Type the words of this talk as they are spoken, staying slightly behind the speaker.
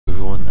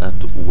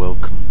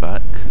welcome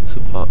back to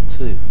part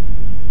 2.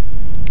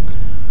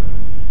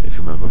 If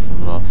you remember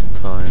from last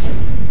time,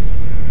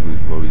 we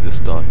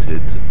just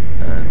started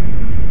and,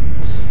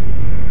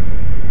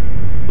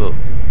 well,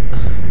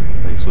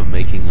 I guess we're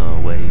making our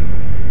way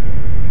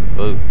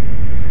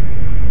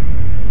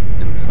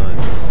inside.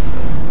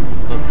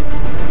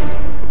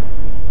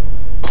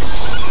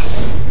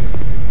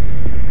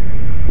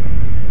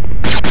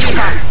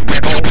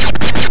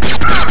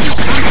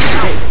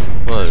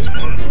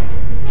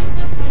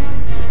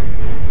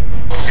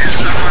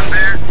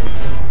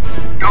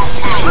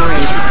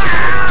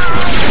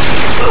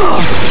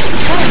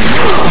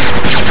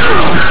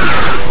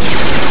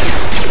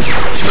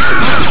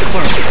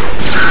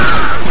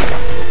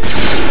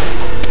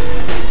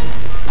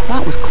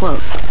 That was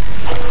close.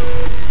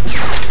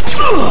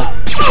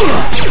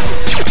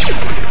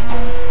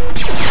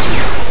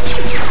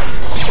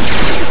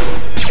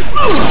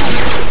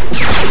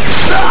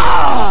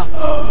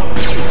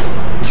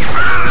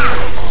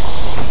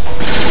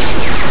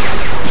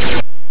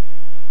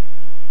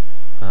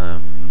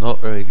 Not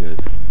very good.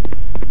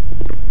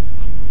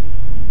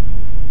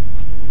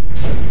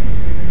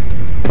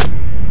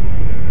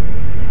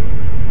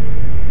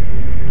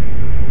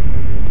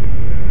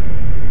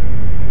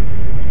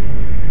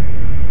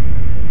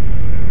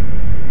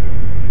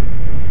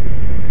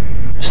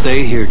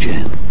 Stay here,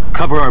 Jen.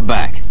 Cover our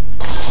back.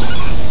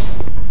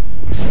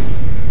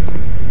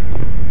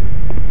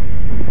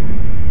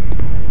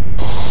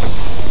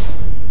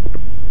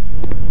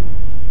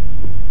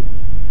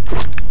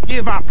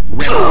 Give up,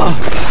 rebel.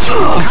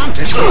 Come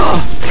to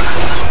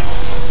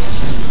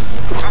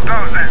Who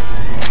goes there?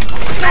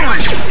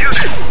 Use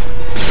it.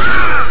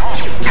 Oh,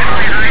 get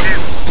behind him.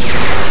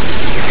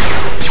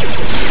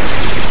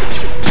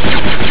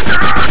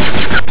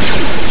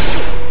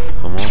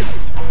 Come on.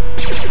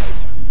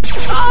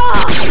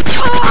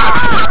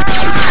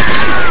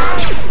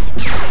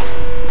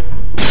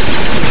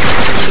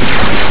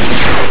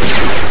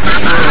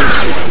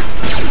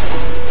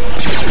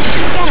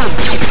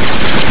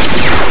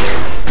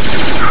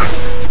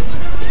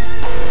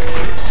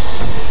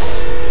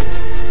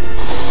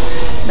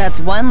 That's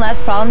one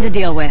less problem to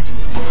deal with.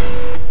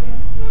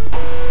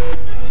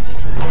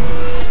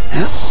 I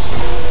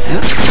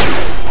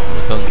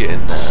can't get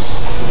in there.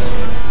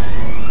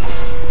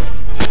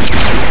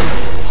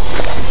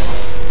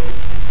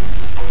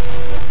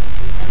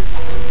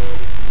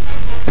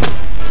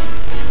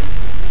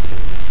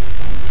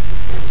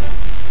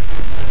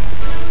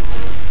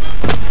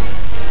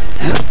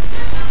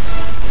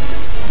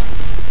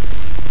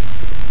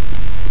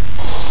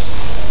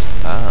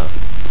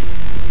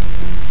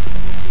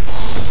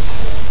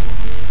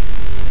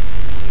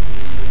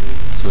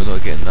 So we're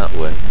not getting that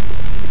way.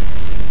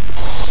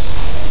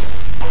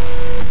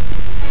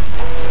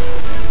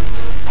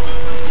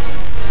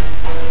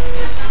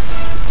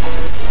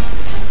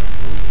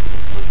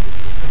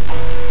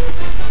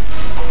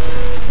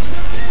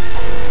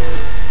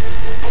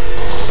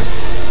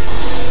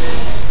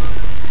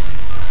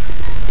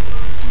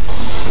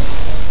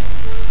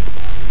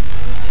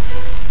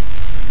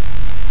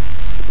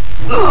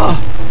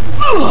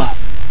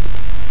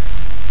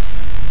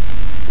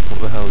 What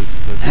the hell are we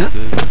supposed to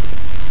do?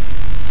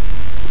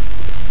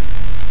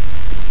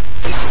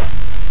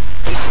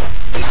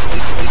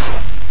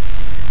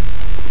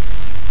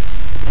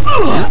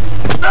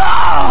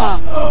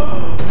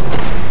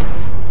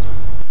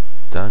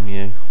 Damn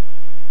you.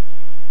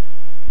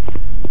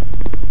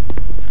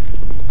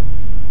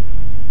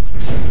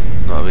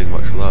 Not having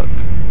much luck.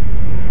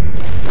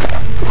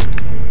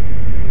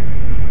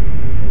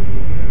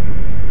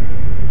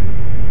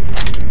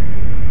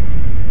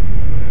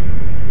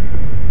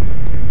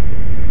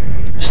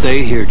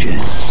 Stay here, Jen.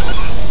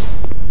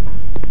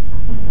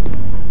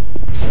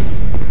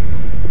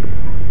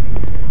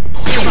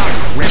 Give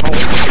up, rebel.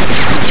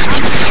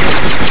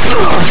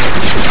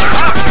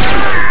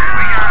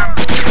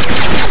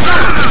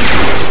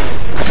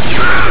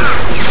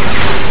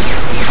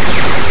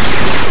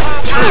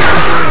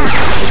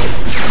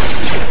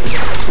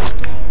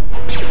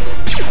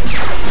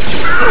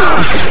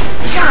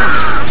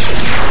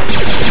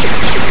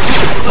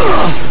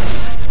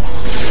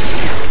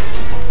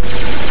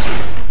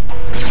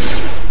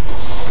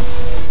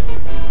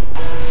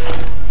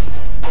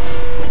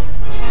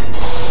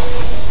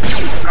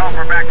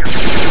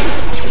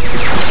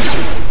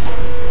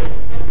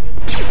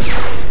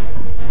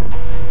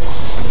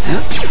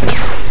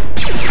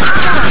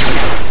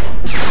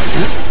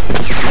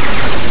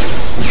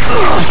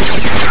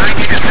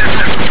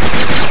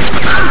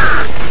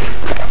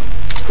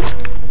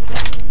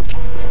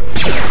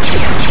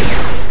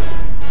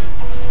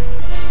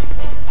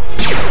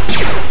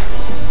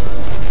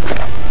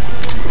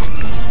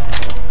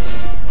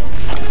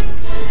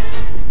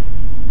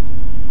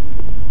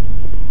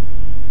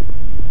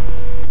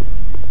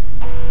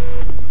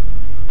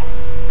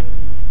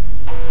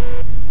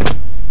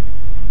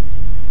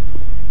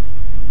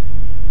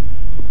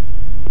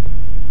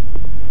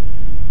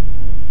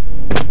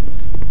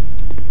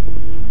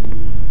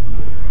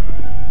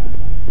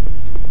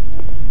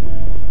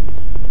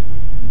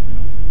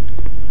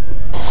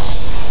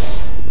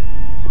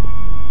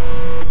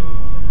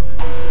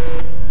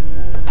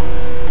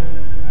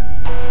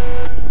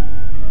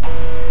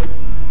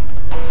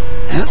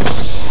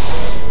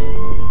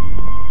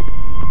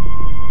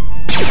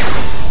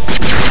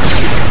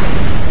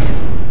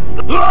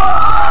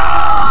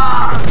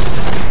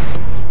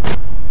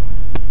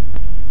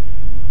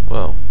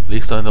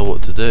 I know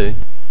what to do.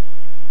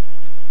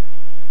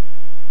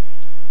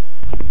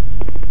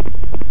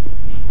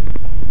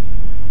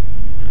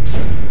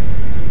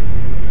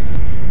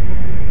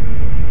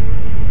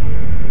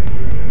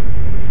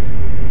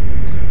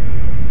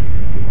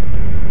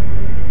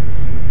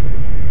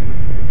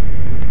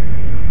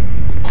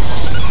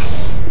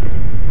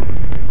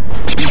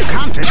 You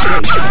can't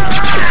escape.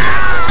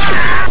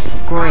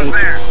 Great.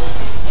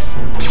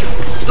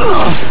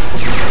 Don't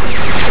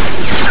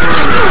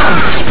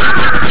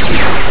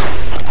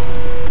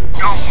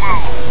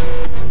move.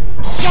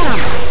 Get him!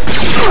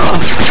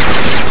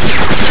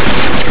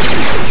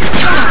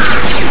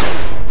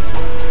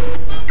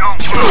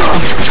 Don't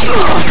move.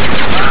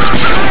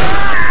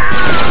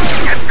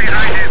 Get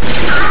behind him.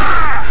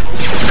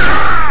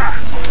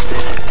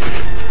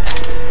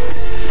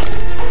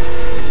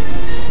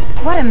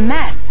 What a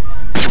mess!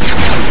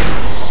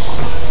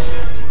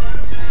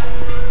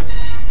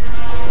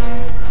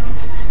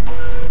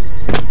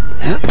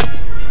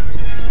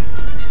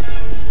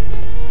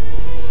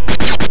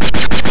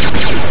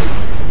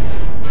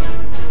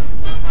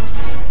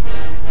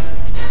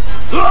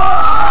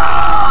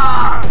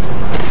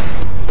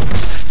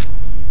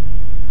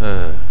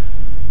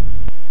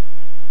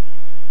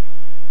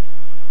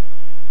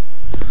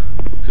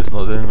 Just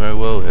not doing very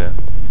well here.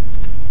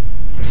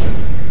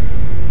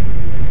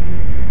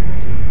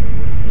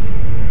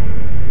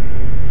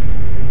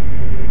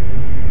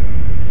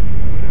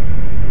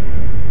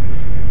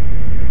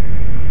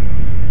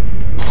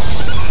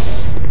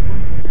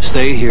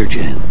 Stay here,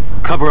 Jen.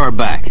 Cover our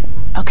back.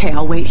 Okay,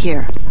 I'll wait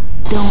here.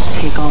 Don't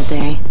take all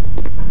day.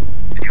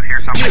 Did you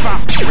hear something? Give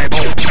up,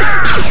 rebel.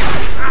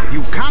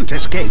 You can't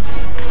escape.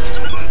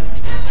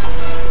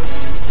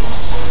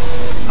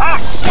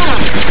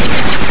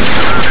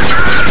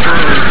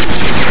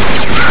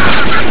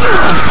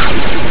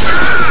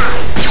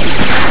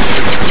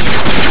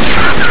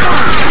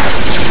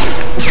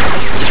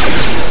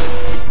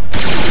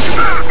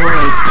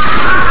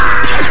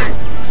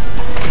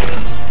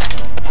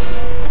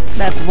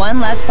 That's one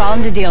less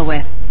problem to deal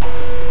with.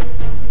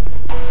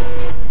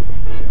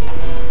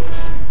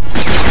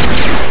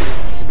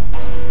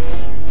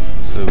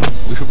 So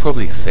we should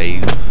probably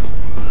save,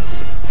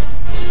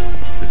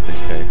 just in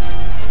case.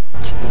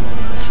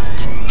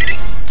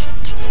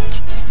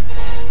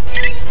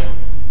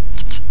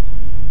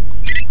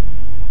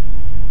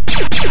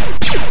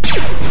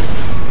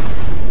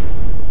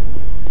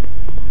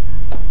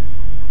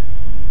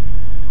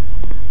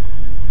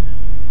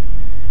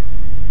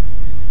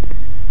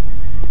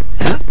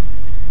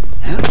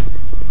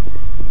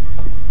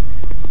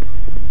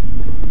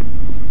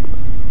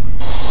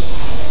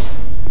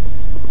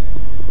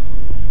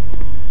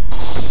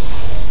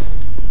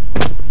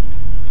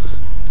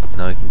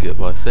 Now I can get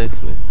by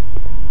safely.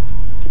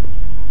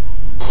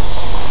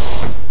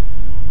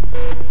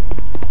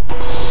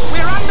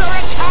 We're under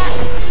attack!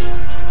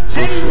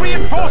 Send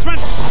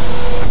reinforcements!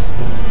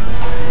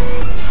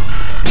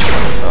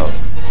 Oh.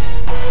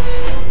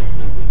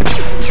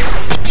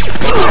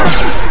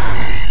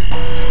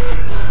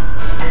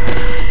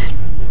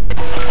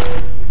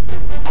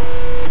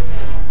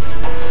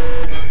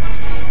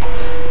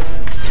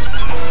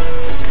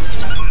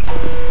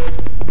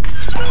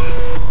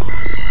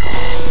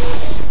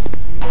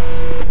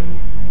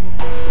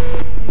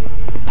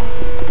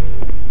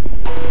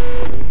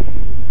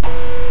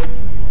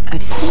 I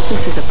think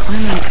this is a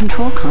primary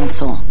control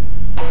console.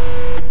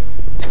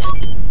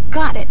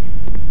 Got it.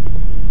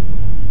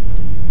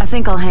 I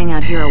think I'll hang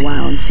out here a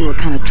while and see what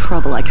kind of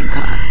trouble I can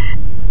cause.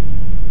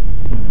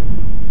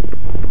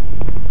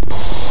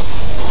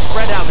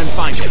 Spread out and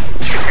find him.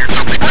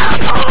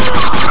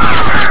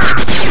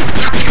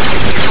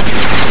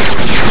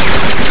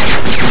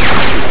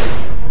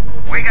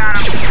 We got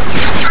him.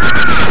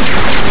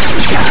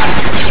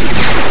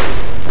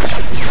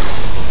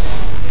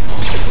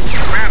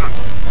 Grab him.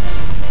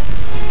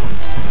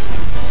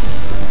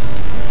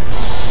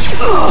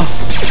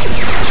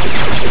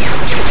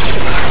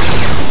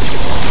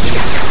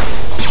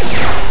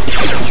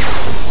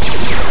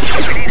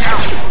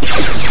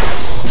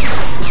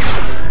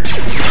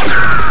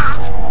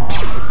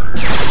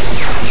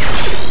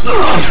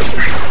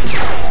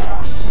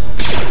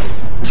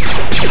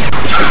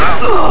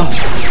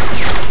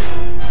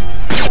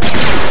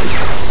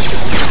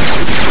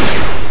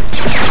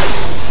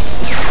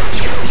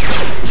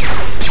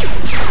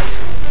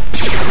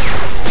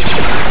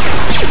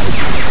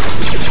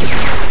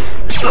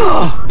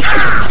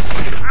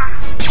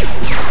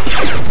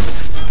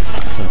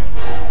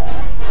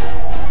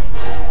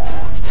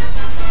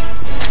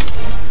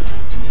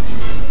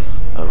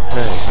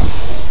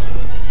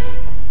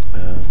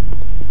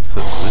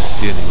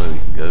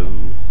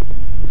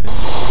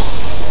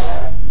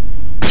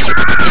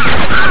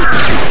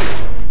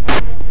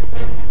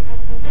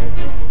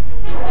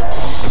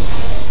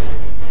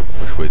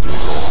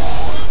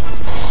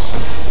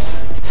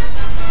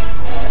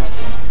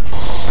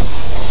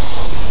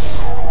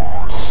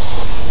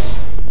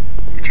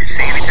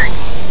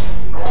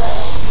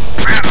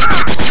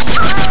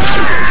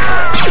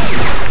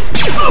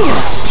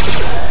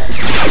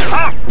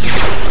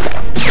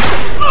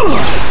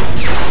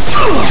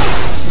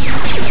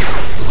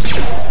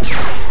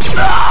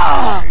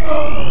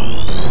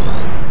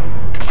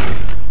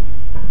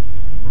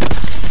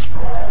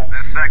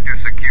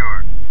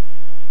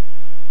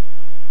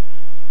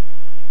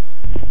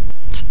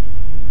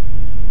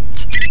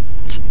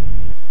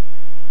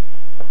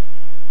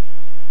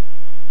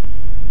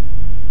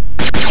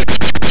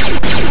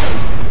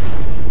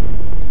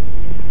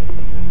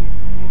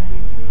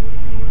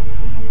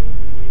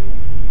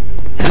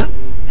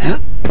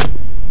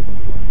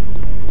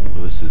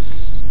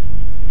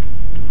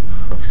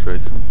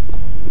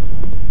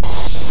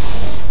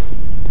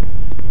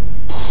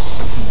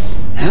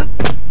 Under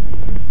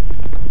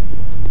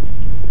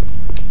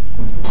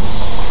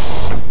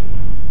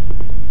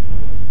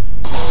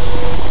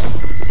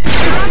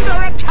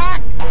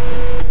attack!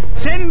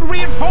 Send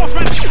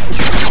reinforcements!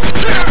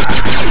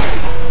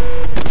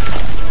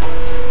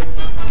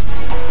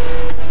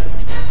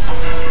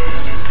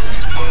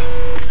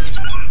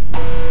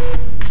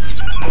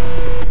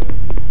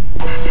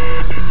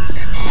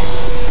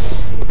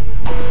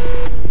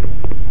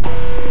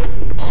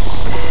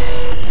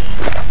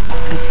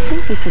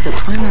 This is a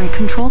primary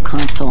control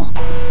console.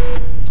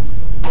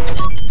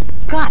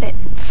 Got it.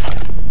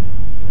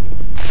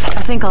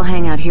 I think I'll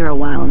hang out here a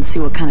while and see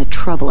what kind of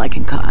trouble I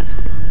can cause.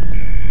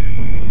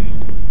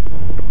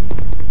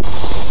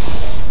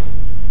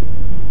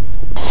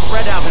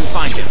 Spread out and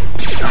find him.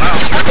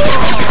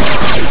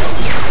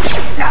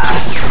 Now,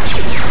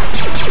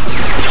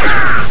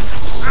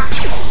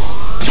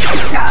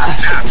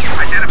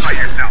 identify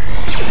yourself.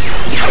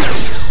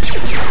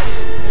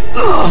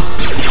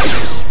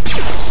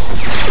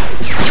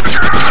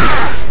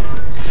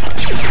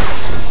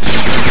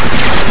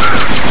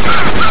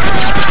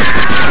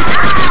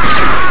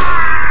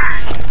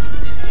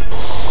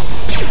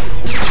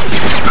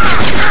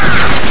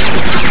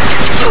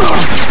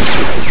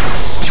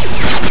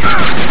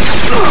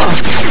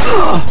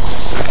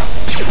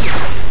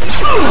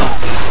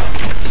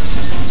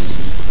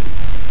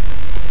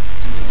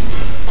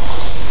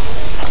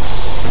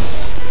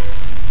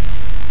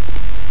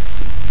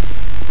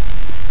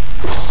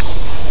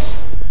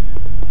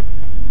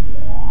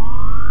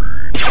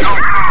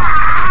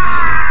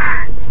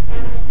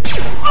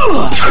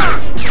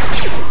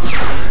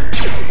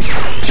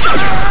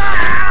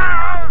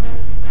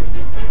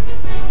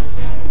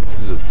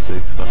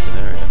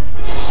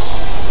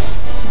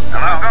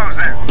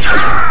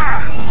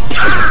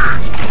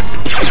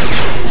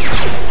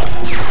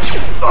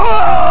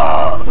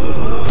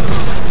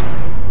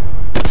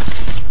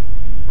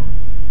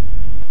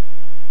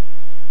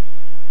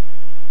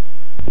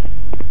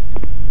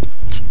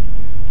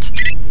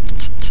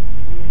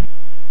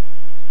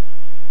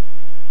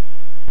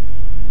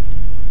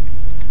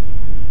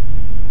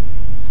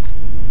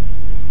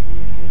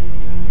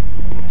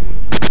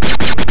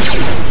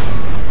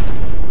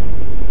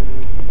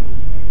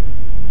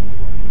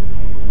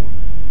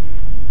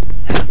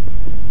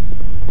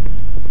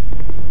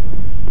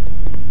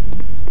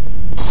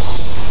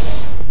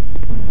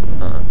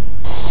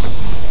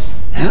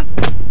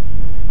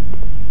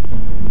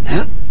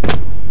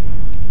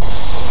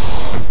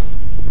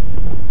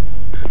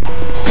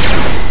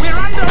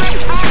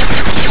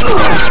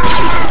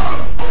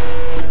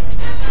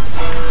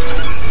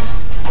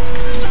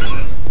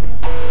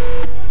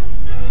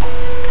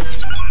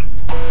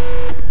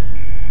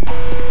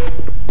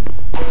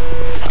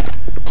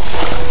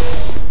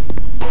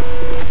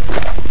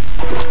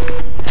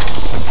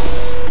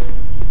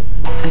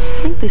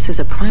 This is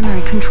a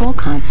primary control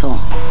console.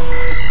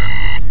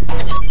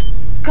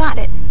 Got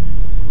it.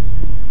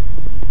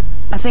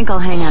 I think I'll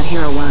hang out here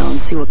a while and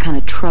see what kind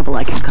of trouble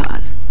I can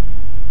cause.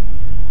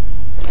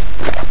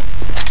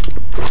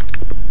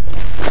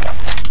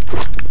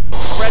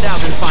 Spread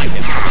out and find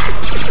him.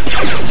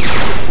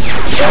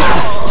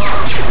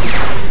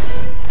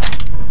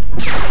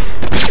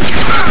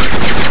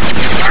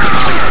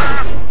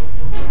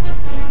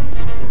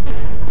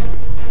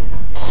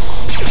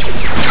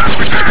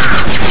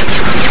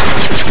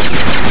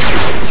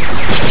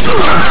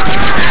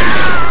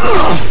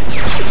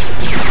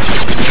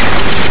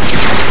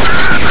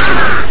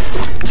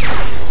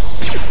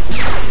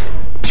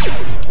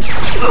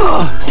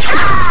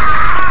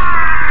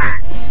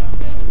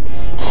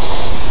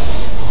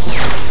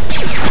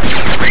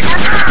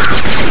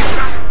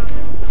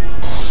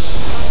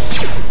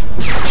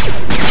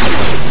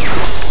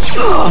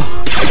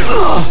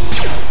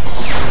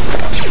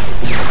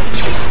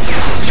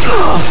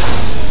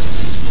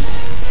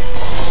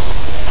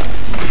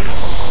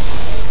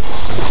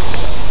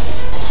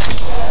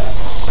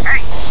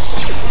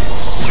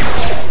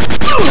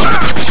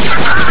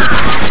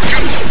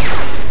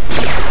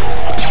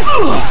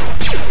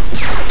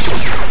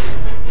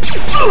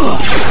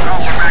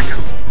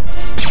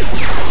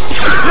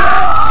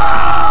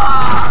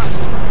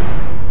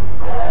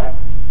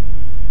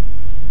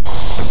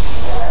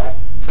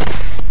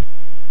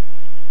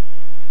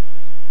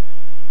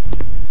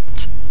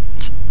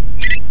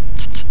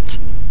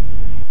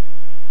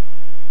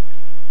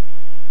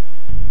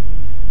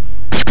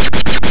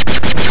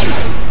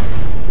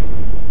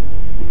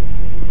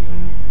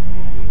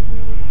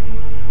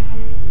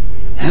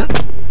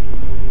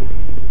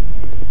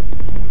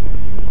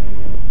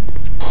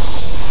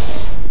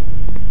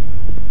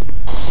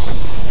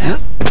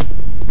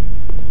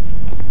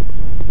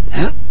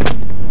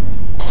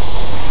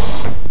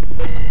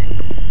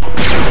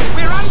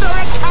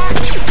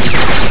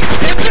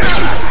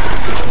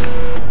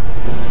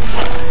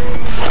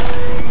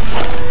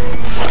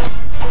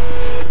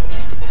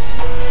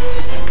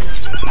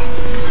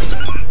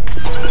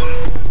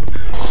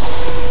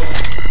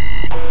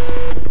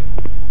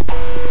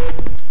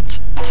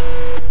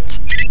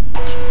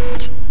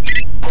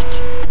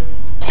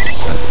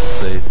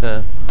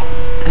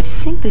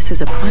 think this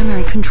is a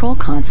primary control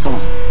console.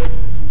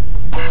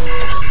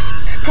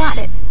 Got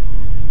it.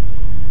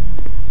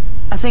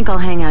 I think I'll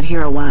hang out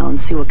here a while and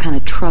see what kind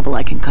of trouble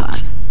I can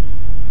cause.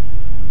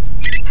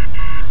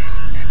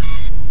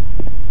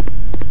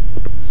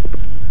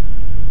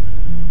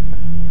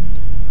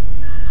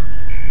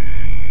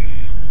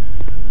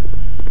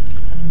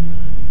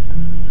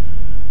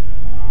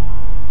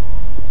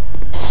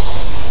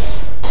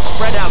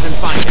 Spread out and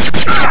find him.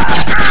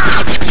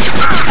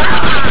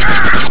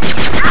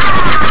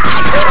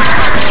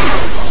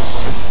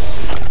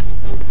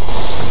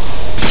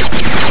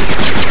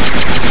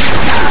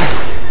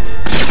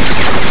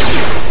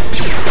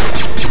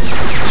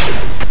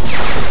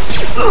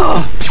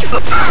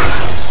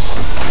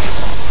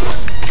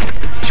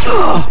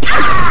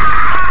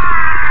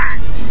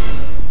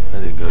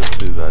 That didn't go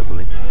too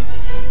badly.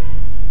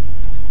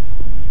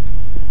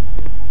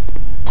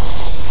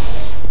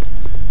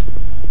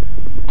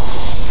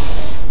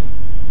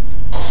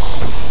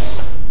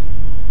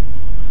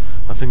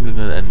 I think I'm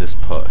going to end this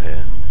part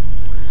here.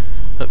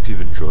 Hope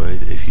you've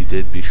enjoyed. If you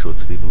did, be sure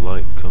to leave a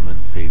like, comment,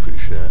 favourite,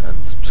 share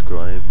and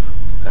subscribe,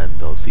 and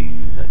I'll see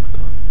you next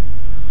time.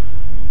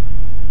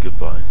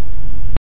 Goodbye.